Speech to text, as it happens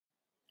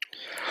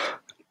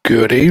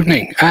Good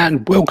evening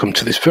and welcome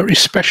to this very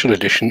special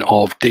edition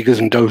of Diggers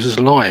and Dozers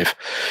Live.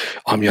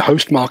 I'm your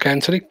host, Mark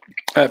Anthony.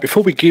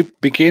 Before we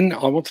begin,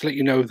 I want to let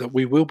you know that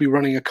we will be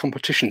running a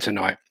competition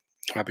tonight,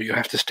 but you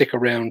have to stick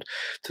around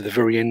to the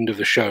very end of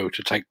the show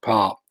to take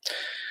part.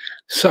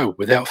 So,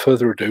 without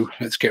further ado,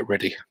 let's get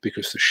ready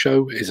because the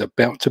show is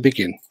about to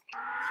begin.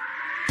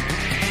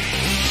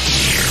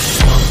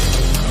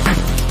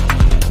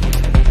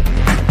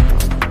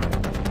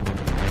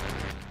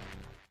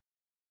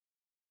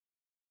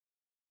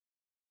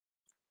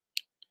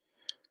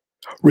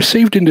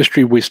 Received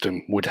industry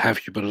wisdom would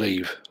have you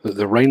believe that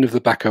the reign of the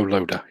backhoe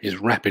loader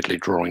is rapidly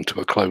drawing to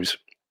a close.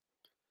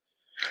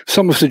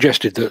 Some have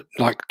suggested that,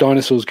 like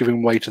dinosaurs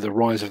giving way to the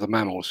rise of the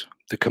mammals,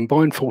 the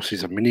combined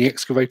forces of mini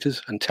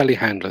excavators and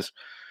telehandlers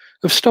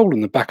have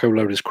stolen the backhoe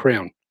loader's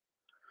crown,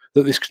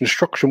 that this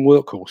construction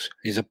workhorse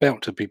is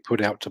about to be put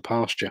out to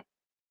pasture.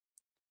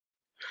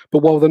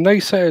 But while the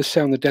naysayers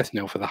sound the death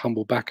knell for the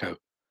humble backhoe,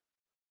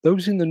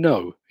 those in the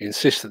know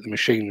insist that the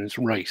machine's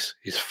race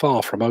is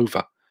far from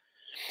over.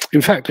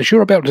 In fact, as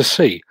you're about to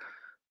see,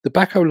 the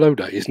backhoe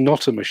loader is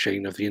not a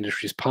machine of the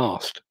industry's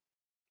past.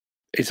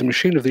 It's a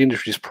machine of the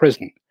industry's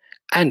present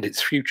and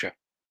its future.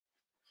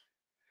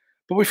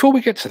 But before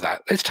we get to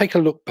that, let's take a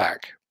look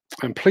back.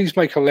 And please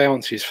make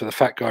allowances for the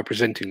fat guy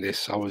presenting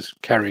this. I was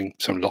carrying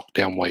some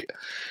lockdown weight.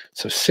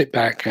 So sit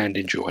back and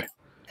enjoy.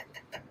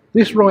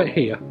 This right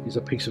here is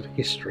a piece of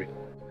history.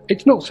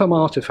 It's not some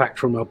artifact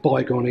from a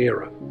bygone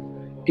era.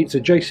 It's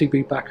a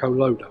JCB backhoe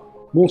loader.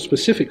 More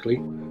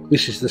specifically,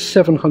 this is the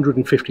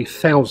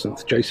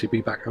 750,000th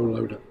JCB backhoe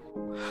loader.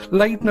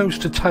 Laid nose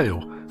to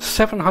tail,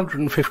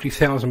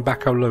 750,000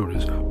 backhoe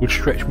loaders would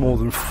stretch more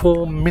than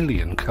 4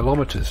 million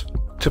kilometres.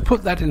 To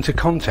put that into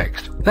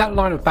context, that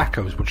line of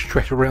backhoes would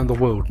stretch around the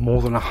world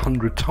more than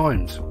 100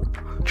 times.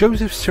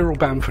 Joseph Cyril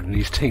Bamford and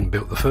his team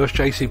built the first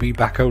JCB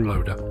backhoe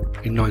loader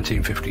in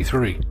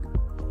 1953.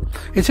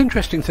 It's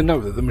interesting to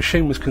note that the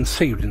machine was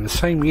conceived in the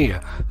same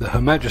year that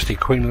Her Majesty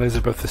Queen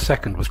Elizabeth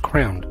II was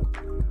crowned,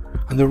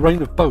 and the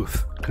reign of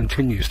both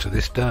continues to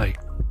this day.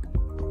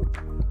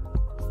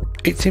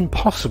 It's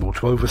impossible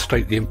to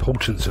overstate the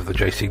importance of the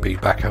JCB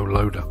backhoe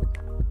loader.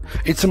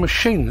 It's a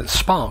machine that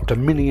sparked a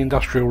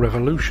mini-industrial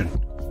revolution,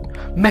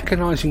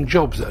 mechanising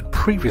jobs that had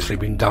previously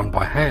been done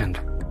by hand.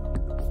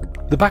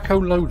 The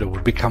backhoe loader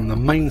would become the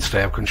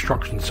mainstay of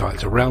construction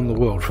sites around the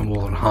world for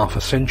more than half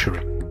a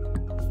century.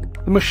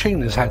 The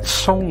machine has had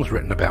songs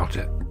written about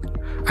it,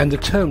 and the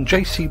term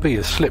JCB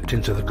has slipped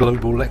into the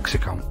global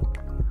lexicon.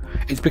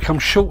 It's become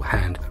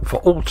shorthand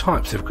for all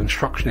types of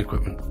construction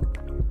equipment.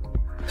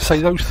 Say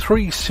those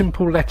 3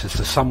 simple letters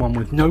to someone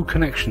with no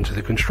connection to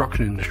the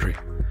construction industry,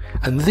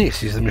 and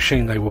this is the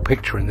machine they will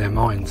picture in their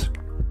minds.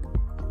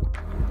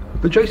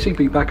 The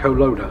JCB backhoe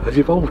loader has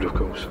evolved, of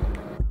course.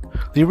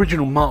 The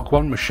original Mark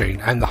I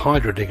machine and the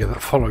Hydra digger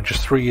that followed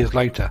just 3 years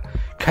later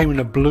came in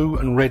a blue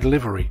and red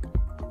livery.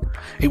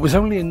 It was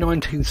only in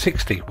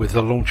 1960, with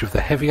the launch of the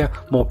heavier,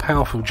 more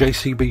powerful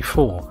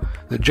JCB4,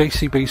 that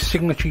JCB's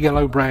signature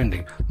yellow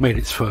branding made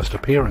its first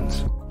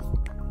appearance.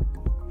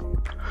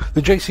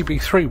 The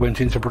JCB3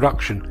 went into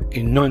production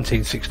in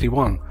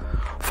 1961,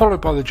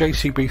 followed by the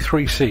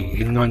JCB3C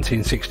in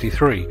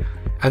 1963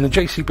 and the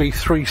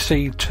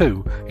JCB3C2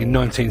 in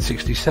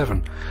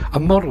 1967, a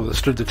model that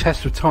stood the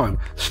test of time,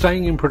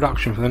 staying in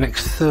production for the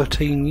next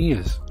 13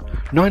 years.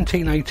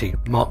 1980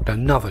 marked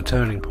another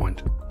turning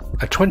point.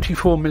 A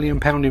 £24 million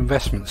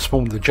investment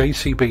spawned the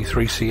JCB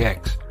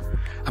 3CX,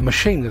 a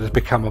machine that has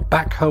become a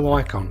backhoe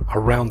icon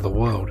around the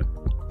world.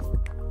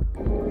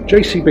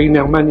 JCB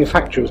now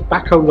manufactures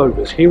backhoe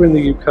loaders here in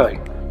the UK,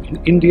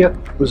 in India,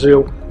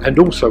 Brazil and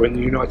also in the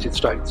United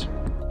States.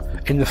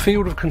 In the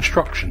field of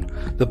construction,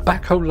 the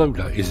backhoe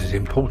loader is as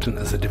important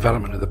as the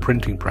development of the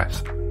printing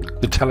press,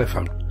 the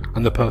telephone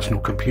and the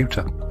personal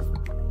computer.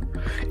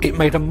 It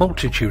made a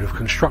multitude of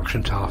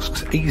construction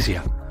tasks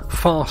easier,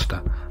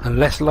 faster and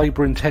less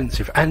labour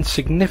intensive and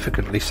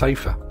significantly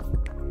safer.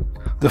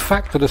 The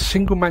fact that a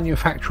single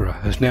manufacturer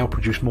has now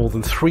produced more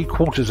than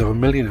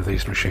 750,000 of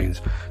these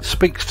machines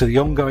speaks to the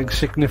ongoing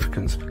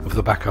significance of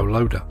the backhoe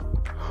loader.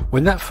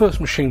 When that first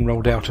machine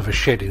rolled out of a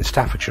shed in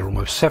Staffordshire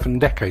almost 7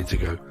 decades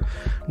ago,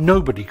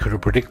 nobody could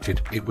have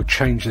predicted it would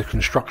change the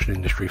construction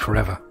industry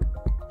forever.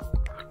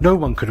 No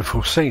one could have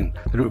foreseen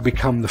that it would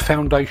become the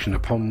foundation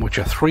upon which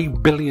a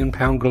 £3 billion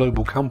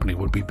global company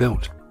would be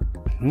built.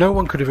 No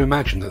one could have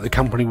imagined that the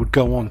company would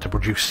go on to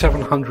produce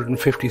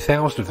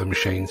 750,000 of the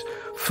machines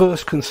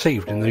first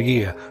conceived in the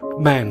year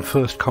man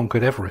first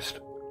conquered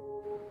Everest.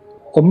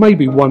 Or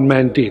maybe one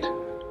man did.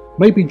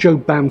 Maybe Joe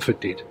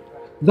Bamford did.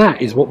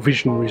 That is what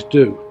visionaries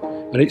do,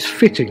 and it's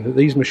fitting that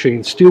these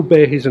machines still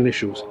bear his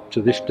initials to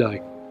this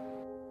day.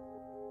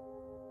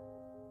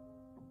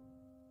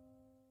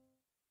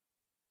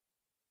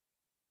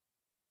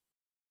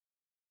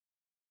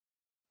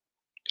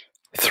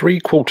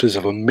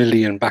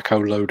 $750,000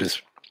 backhoe loaders.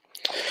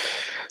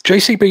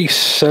 JCB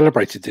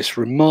celebrated this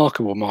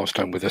remarkable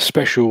milestone with a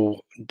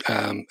special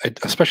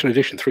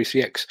edition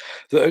 3CX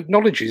that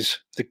acknowledges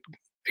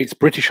its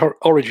British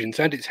origins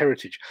and its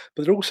heritage,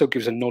 but it also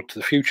gives a nod to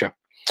the future.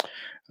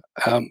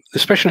 The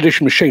special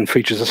edition machine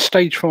features a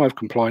Stage 5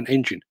 compliant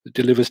engine that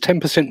delivers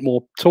 10%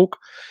 more torque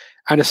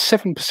and a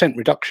 7%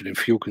 reduction in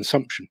fuel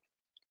consumption.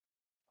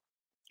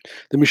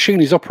 The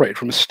machine is operated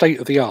from a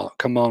state-of-the-art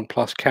Command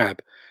Plus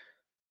cab.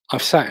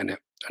 I've sat in it,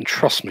 and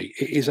trust me,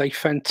 it is a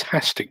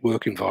fantastic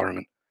work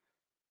environment.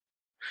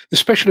 The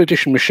special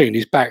edition machine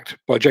is backed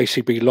by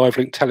JCB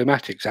LiveLink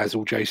telematics, as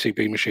all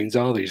JCB machines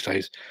are these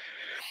days.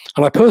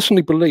 And I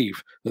personally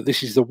believe that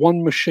this is the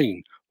one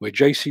machine where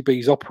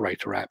JCB's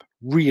operator app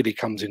really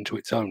comes into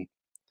its own.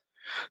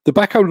 The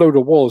Backhoe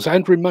Loader was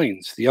and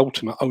remains the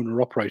ultimate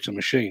owner-operator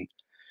machine,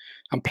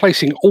 and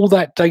placing all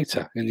that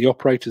data in the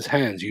operator's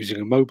hands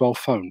using a mobile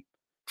phone,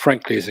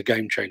 frankly, is a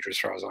game changer as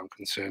far as I'm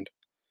concerned.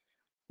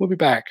 We'll be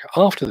back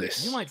after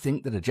this. You might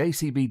think that a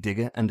JCB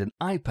digger and an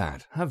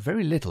iPad have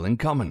very little in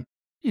common.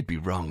 You'd be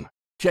wrong.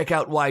 Check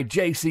out why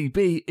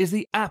JCB is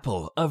the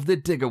Apple of the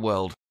digger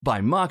world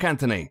by Mark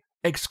Anthony,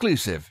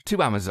 exclusive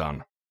to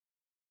Amazon.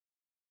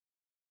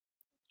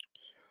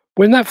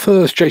 When that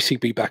first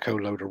JCB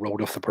Backhoe Loader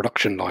rolled off the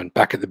production line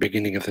back at the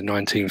beginning of the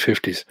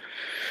 1950s,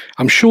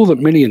 I'm sure that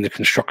many in the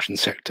construction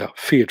sector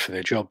feared for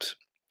their jobs.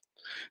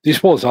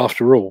 This was,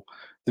 after all,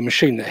 the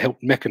machine that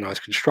helped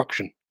mechanise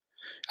construction,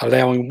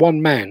 allowing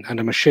one man and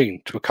a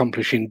machine to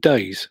accomplish in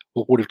days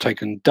what would have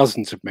taken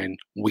dozens of men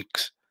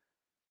weeks.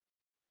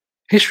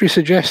 History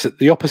suggests that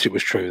the opposite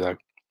was true, though.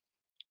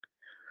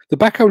 The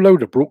Backhoe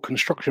Loader brought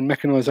construction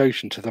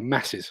mechanisation to the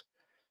masses,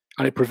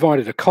 and it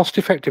provided a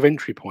cost-effective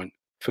entry point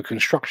for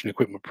construction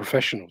equipment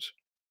professionals.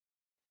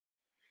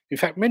 In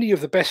fact, many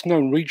of the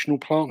best-known regional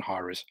plant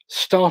hirers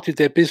started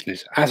their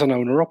business as an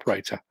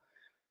owner-operator,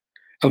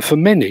 and for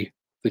many,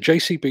 the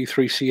JCB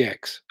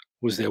 3CX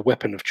was their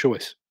weapon of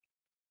choice.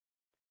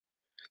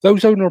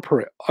 Those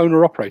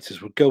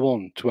owner-operators would go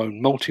on to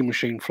own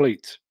multi-machine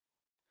fleets,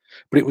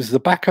 but it was the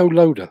Backhoe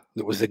Loader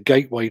that was the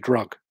gateway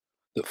drug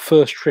that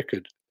first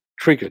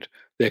triggered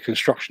their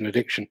construction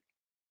addiction.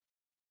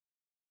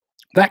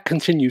 That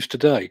continues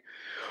today,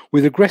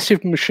 with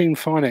aggressive machine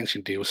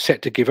financing deals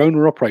set to give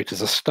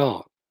owner-operators a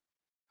start,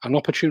 an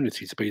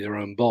opportunity to be their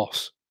own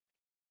boss.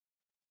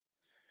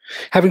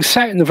 Having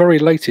sat in the very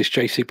latest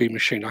JCB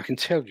machine, I can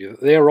tell you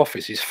that their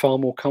office is far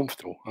more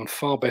comfortable and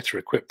far better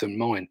equipped than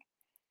mine.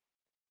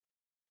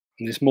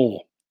 And there's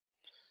more.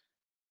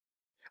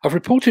 I've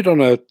reported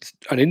on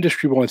an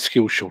industry-wide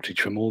skills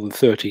shortage for more than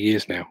 30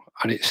 years now,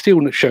 and it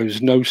still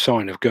shows no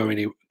sign of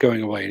going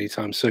away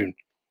anytime soon.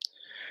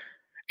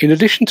 In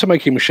addition to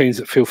making machines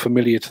that feel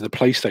familiar to the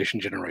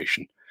PlayStation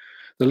generation,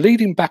 the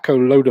leading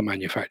backhoe loader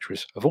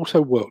manufacturers have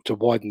also worked to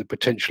widen the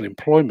potential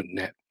employment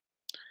net,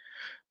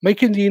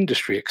 making the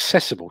industry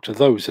accessible to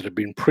those that have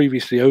been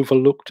previously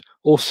overlooked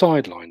or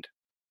sidelined.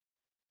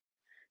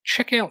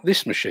 Check out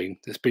this machine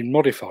that's been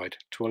modified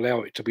to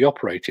allow it to be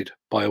operated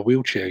by a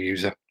wheelchair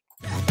user.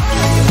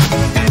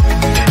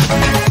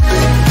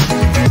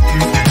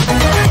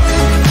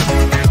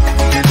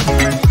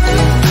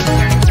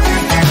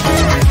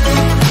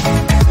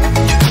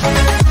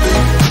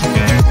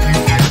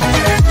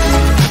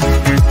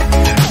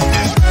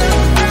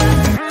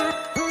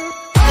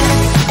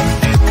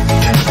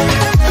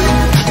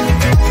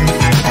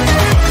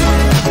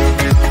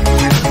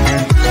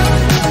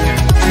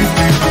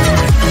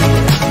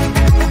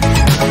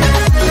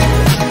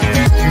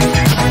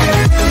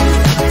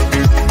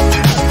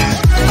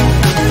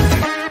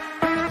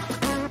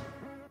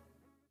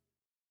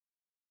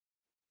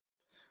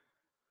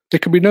 There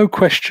can be no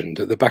question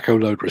that the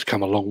backhoe loader has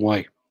come a long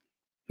way.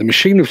 The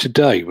machine of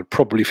today would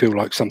probably feel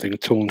like something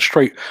torn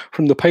straight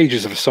from the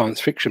pages of a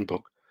science fiction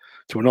book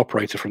to an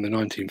operator from the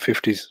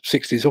 1950s,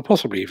 60s, or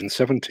possibly even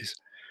 70s.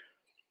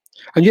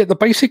 And yet the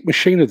basic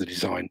machine of the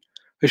design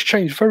has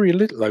changed very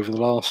little over the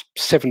last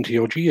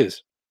 70-odd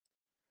years.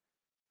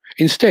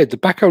 Instead, the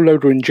backhoe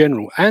loader in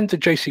general, and the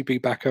JCB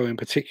backhoe in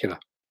particular,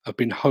 have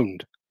been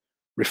honed,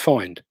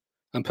 refined,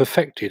 and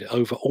perfected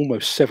over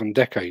almost 7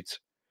 decades.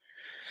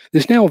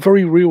 There's now a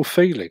very real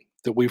feeling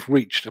that we've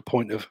reached a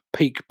point of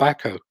peak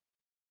backhoe.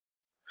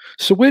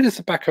 So where does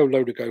the backhoe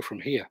loader go from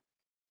here?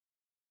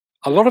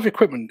 A lot of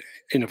equipment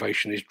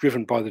innovation is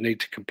driven by the need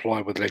to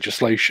comply with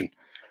legislation.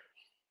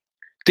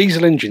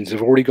 Diesel engines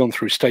have already gone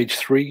through stage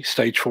 3,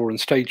 stage 4, and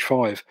stage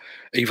 5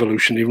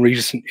 evolution in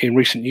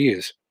recent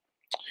years.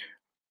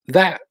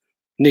 That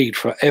need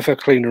for ever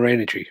cleaner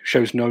energy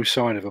shows no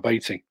sign of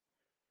abating.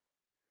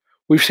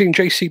 We've seen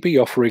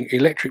JCB offering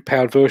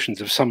electric-powered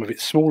versions of some of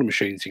its smaller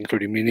machines,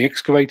 including mini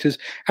excavators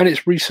and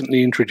its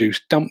recently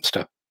introduced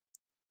dumpster.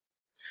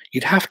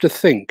 You'd have to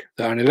think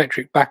that an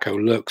electric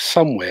backhoe lurks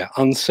somewhere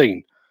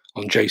unseen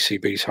on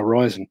JCB's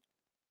horizon.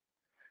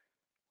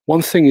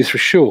 One thing is for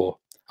sure,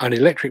 an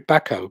electric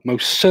backhoe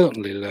most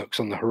certainly lurks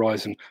on the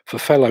horizon for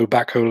fellow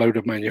backhoe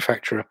loader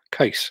manufacturer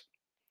Case.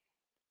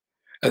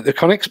 At the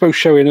ConExpo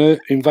show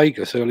in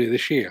Vegas earlier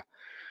this year,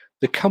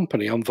 the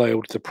company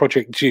unveiled the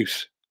Project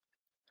Zeus.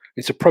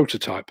 It's a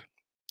prototype.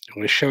 I'm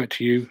going to show it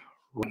to you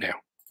right now.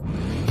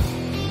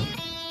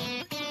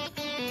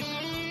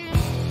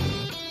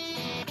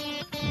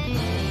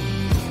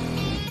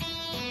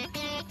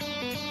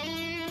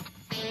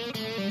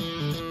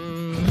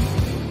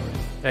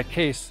 At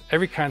Case,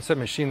 every concept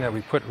machine that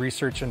we put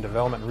research and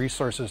development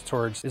resources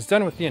towards is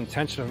done with the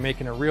intention of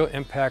making a real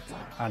impact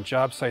on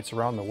job sites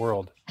around the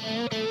world.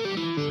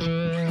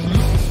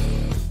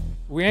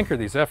 We anchor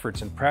these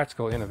efforts in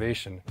practical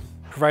innovation,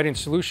 providing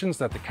solutions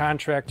that the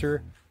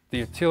contractor, the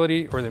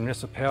utility, or the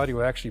municipality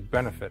will actually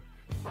benefit.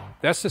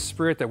 That's the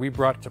spirit that we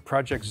brought to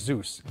Project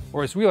Zeus,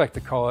 or as we like to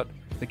call it,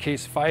 the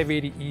Case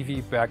 580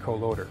 EV backhoe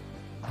loader,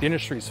 the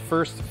industry's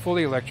first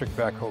fully electric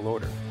backhoe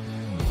loader.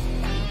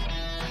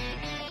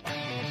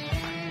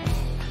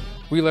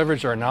 We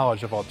leveraged our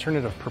knowledge of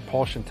alternative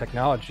propulsion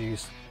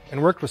technologies and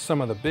worked with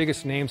some of the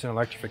biggest names in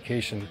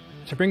electrification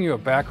to bring you a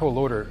backhoe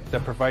loader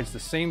that provides the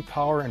same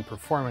power and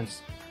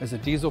performance as a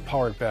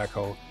diesel-powered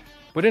backhoe,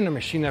 but in a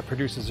machine that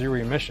produces zero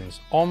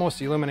emissions,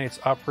 almost eliminates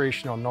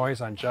operational noise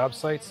on job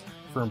sites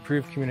for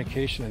improved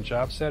communication and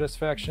job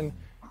satisfaction,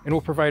 and will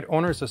provide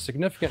owners a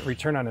significant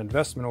return on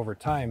investment over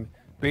time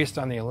based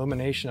on the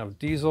elimination of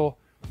diesel,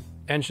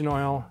 engine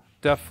oil,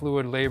 DEF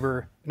fluid,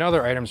 labor, and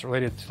other items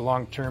related to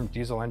long-term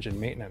diesel engine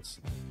maintenance.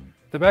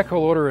 The backhoe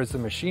loader as the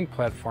machine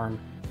platform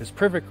is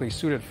perfectly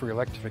suited for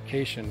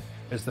electrification,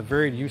 as the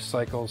varied use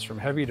cycles from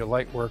heavy to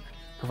light work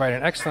provide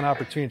an excellent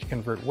opportunity to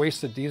convert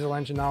wasted diesel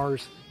engine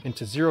hours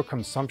into zero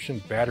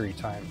consumption battery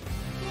time.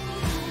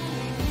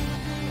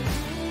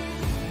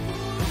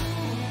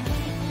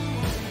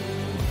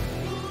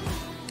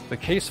 The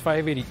Case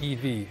 580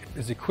 EV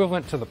is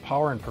equivalent to the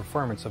power and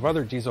performance of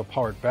other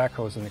diesel-powered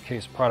backhoes in the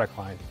Case product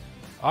line.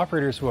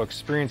 Operators will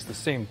experience the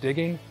same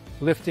digging,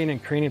 lifting,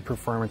 and craning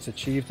performance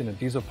achieved in a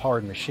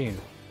diesel-powered machine,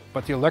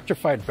 but the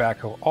electrified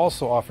backhoe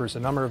also offers a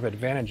number of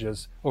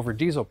advantages over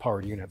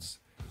diesel-powered units.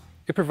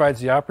 It provides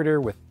the operator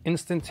with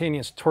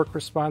instantaneous torque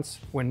response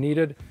when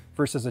needed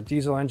versus a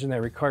diesel engine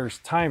that requires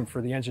time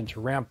for the engine to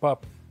ramp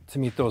up to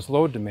meet those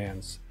load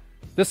demands.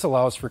 This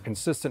allows for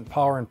consistent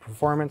power and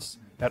performance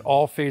at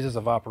all phases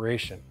of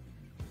operation.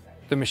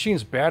 The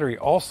machine's battery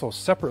also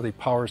separately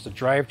powers the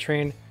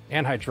drivetrain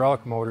and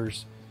hydraulic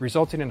motors,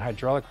 resulting in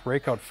hydraulic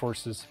breakout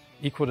forces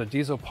equal to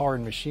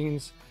diesel-powered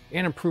machines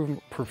and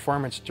improved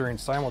performance during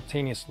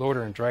simultaneous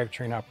loader and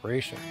drivetrain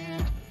operation.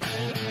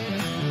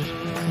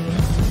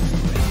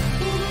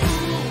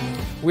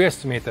 We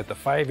estimate that the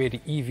 580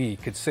 EV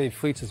could save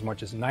fleets as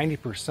much as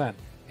 90%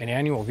 in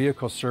annual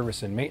vehicle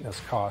service and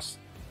maintenance costs,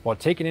 while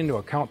taking into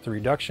account the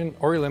reduction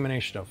or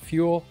elimination of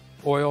fuel,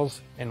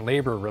 oils, and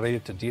labor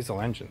related to diesel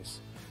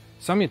engines.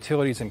 Some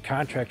utilities and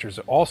contractors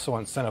are also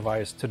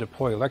incentivized to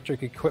deploy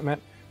electric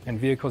equipment and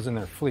vehicles in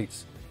their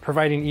fleets,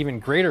 providing even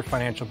greater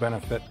financial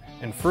benefit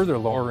and further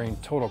lowering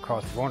total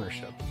cost of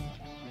ownership.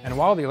 And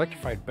while the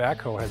electrified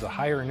backhoe has a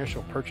higher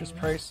initial purchase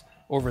price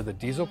over the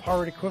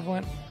diesel-powered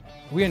equivalent,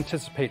 we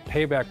anticipate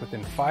payback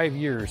within 5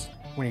 years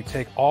when you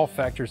take all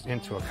factors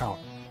into account.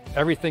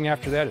 Everything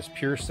after that is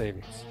pure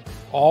savings,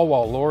 all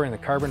while lowering the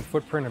carbon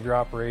footprint of your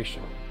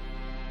operation.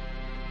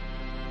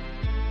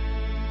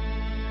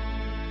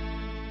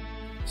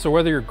 So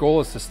whether your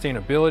goal is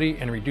sustainability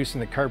and reducing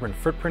the carbon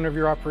footprint of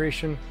your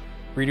operation,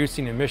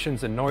 reducing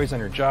emissions and noise on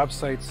your job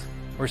sites,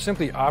 or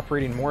simply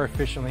operating more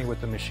efficiently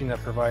with a machine that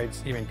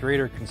provides even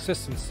greater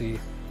consistency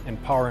in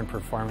power and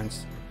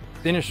performance,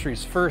 the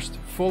industry's first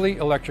fully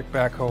electric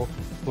backhoe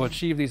will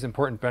achieve these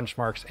important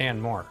benchmarks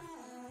and more.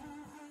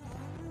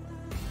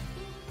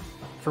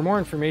 For more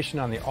information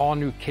on the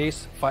all-new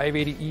Case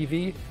 580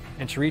 EV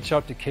and to reach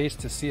out to Case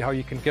to see how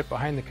you can get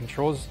behind the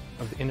controls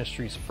of the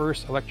industry's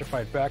first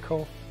electrified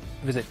backhoe,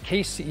 visit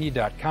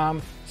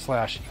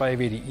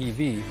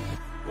cece.com/580EV.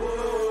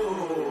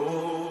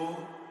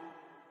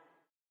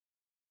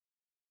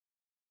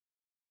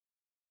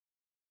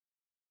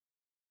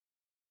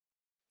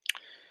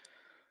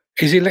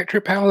 Is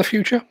electric power the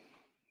future?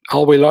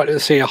 Are we likely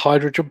to see a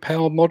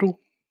hydrogen-powered model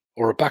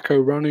or a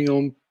backhoe running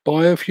on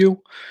biofuel?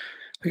 I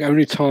think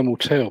only time will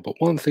tell, but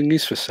one thing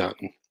is for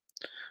certain.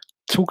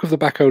 Talk of the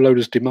backhoe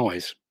loader's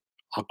demise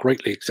are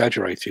greatly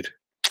exaggerated.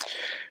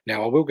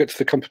 Now, I will get to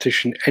the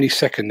competition any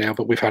second now,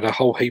 but we've had a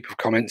whole heap of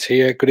comments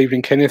here. Good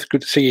evening, Kenneth.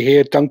 Good to see you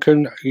here.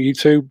 Duncan, you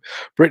too.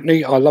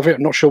 Brittany, I love it.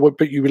 I'm not sure what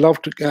bit you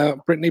loved,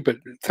 Brittany, but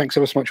thanks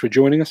ever so much for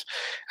joining us.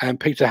 And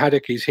Peter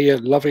Haddock is here,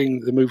 loving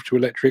the move to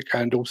electric,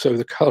 and also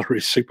the colour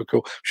is super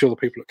cool. I'm sure the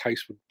people at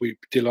Case would be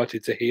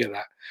delighted to hear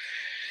that.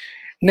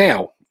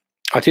 Now,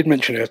 I did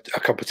mention a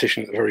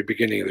competition at the very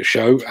beginning of the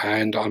show,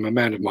 and I'm a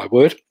man of my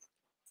word.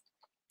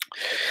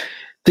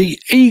 The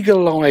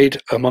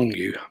eagle-eyed among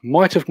you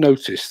might have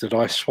noticed that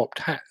I swapped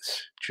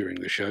hats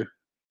during the show.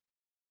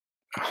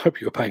 I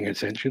hope you're paying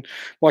attention.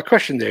 My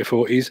question,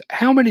 therefore, is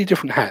how many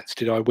different hats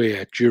did I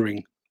wear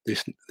during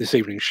this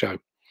evening's show?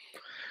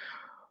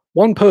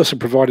 One person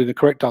providing the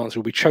correct answer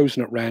will be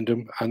chosen at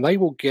random, and they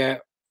will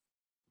get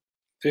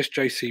this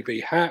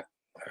JCB hat,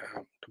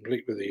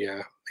 complete with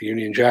the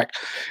Union Jack.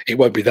 It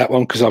won't be that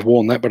one because I've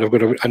worn that, but I've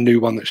got a new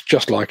one that's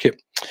just like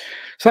it.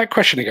 So that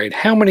question again,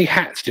 how many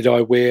hats did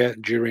I wear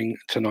during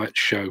tonight's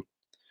show?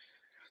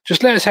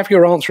 Just let us have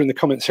your answer in the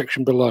comment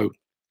section below.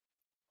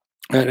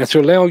 And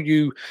to allow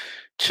you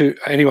to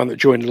anyone that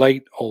joined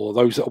late or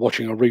those that are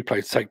watching a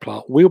replay to take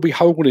part, we'll be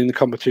holding the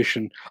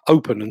competition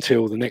open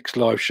until the next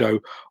live show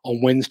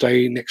on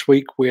Wednesday next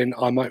week, when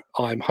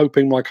I'm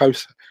hoping my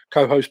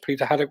co-host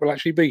Peter Haddock will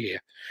actually be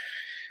here.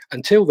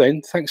 Until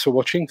then, thanks for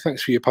watching.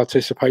 Thanks for your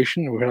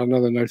participation. We had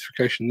another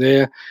notification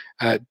there.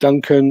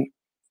 Duncan,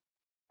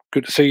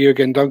 good to see you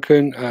again,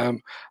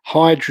 Duncan.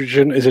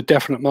 Hydrogen is a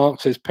definite mark,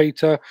 says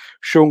Peter.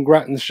 Sean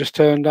Gratton's just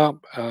turned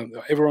up.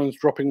 Everyone's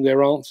dropping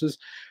their answers.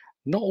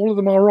 Not all of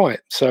them are right,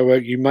 so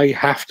you may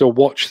have to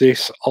watch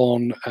this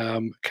on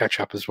catch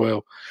up as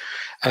well.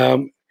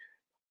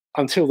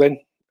 Until then,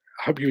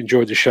 I hope you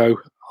enjoyed the show.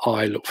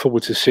 I look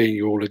forward to seeing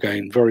you all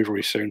again very,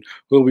 very soon.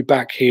 We'll be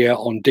back here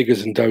on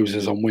Diggers and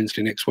Dozers on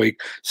Wednesday next week.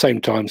 Same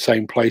time,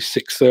 same place,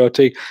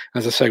 6:30.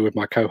 As I say, with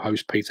my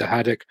co-host Peter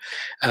Haddock.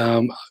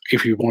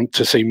 If you want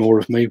to see more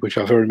of me, which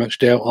I very much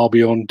doubt, I'll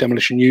be on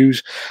Demolition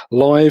News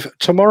live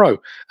tomorrow.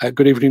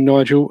 Good evening,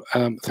 Nigel.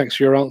 Thanks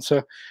for your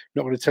answer.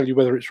 Not going to tell you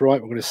whether it's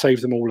right. We're going to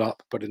save them all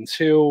up. But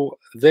until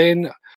then,